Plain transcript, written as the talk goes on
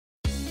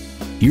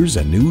Here's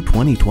a new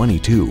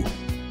 2022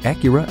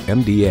 Acura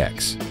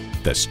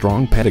MDX. The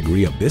strong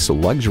pedigree of this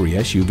luxury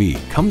SUV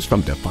comes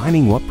from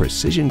defining what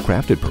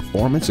precision-crafted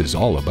performance is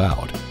all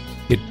about.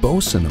 It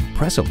boasts an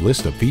impressive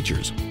list of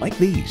features like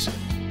these: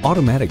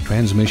 automatic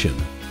transmission,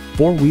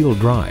 four-wheel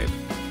drive,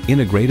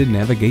 integrated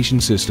navigation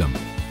system,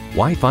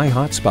 Wi-Fi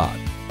hotspot,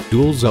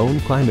 dual-zone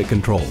climate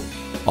control,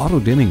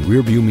 auto-dimming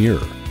rearview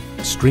mirror,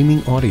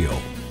 streaming audio,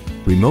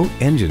 remote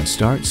engine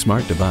start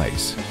smart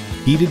device,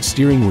 heated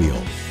steering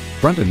wheel,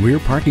 front and rear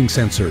parking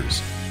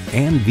sensors,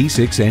 and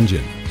V6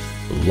 engine.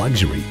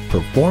 Luxury,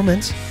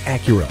 performance,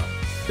 Acura.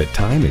 The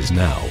time is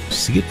now.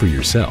 See it for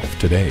yourself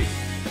today.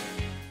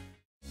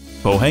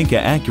 Pohanka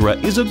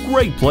Acura is a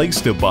great place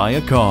to buy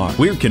a car.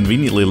 We're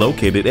conveniently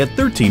located at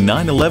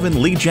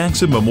 13911 Lee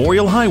Jackson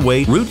Memorial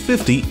Highway, Route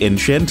 50 in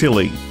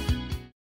Chantilly.